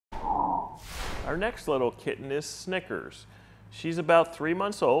Our next little kitten is Snickers. She's about 3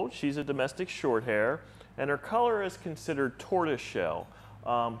 months old. She's a domestic shorthair, and her color is considered tortoiseshell.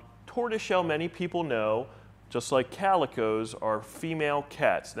 Tortoiseshell, many people know, just like calicos, are female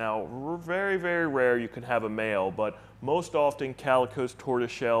cats. Now, very, very rare you can have a male, but most often calicos,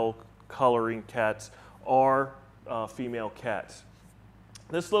 tortoiseshell coloring cats are female cats.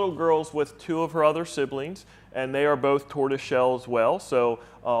 This little girl's with two of her other siblings, and they are both tortoiseshell as well, so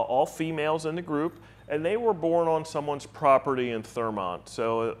all females in the group, and they were born on someone's property in Thurmont.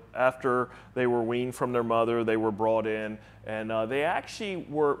 So after they were weaned from their mother, they were brought in, and they actually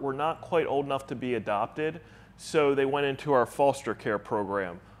were not quite old enough to be adopted, so they went into our foster care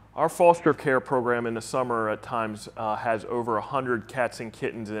program. Our foster care program in the summer at times has over 100 cats and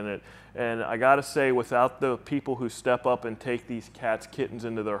kittens in it. And I gotta say, without the people who step up and take these cats, kittens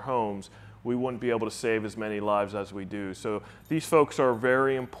into their homes, we wouldn't be able to save as many lives as we do. So these folks are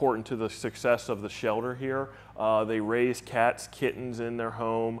very important to the success of the shelter here. They raise cats, kittens in their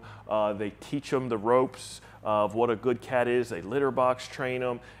home. They teach them the ropes of what a good cat is. They litter box train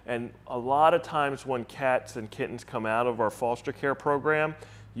them. And a lot of times when cats and kittens come out of our foster care program,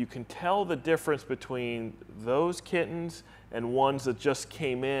 you can tell the difference between those kittens and ones that just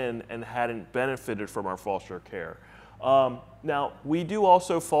came in and hadn't benefited from our foster care. Now, we do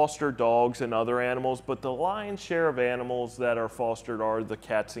also foster dogs and other animals, but the lion's share of animals that are fostered are the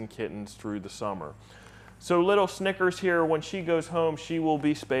cats and kittens through the summer. So little Snickers here, when she goes home, she will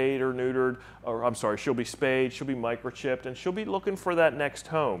be spayed or neutered, or I'm sorry, she'll be spayed, she'll be microchipped, and she'll be looking for that next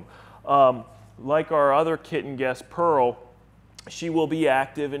home. Like our other kitten guest, Pearl, she will be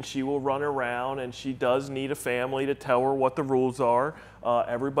active and she will run around, and she does need a family to tell her what the rules are.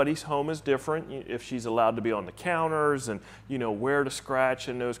 Everybody's home is different, if she's allowed to be on the counters and where to scratch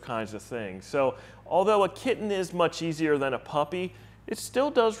and those kinds of things. So although a kitten is much easier than a puppy, it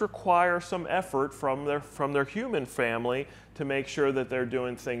still does require some effort from their human family to make sure that they're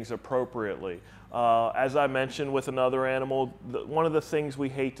doing things appropriately. As I mentioned with another animal, one of the things we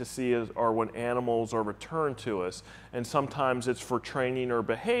hate to see are when animals are returned to us, and sometimes it's for training or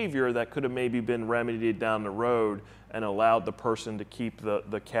behavior that could have maybe been remedied down the road and allowed the person to keep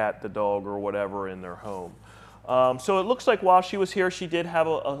the cat, the dog, or whatever in their home. So it looks like while she was here, she did have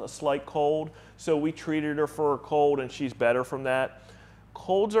a slight cold, so we treated her for a cold and she's better from that.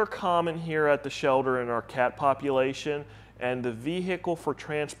 Colds are common here at the shelter in our cat population, and the vehicle for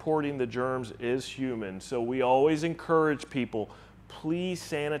transporting the germs is human. So we always encourage people, please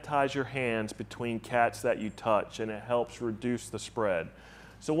sanitize your hands between cats that you touch, and it helps reduce the spread.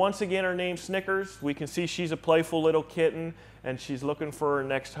 So once again, her name's Snickers. We can see she's a playful little kitten, and she's looking for her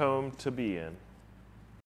next home to be in.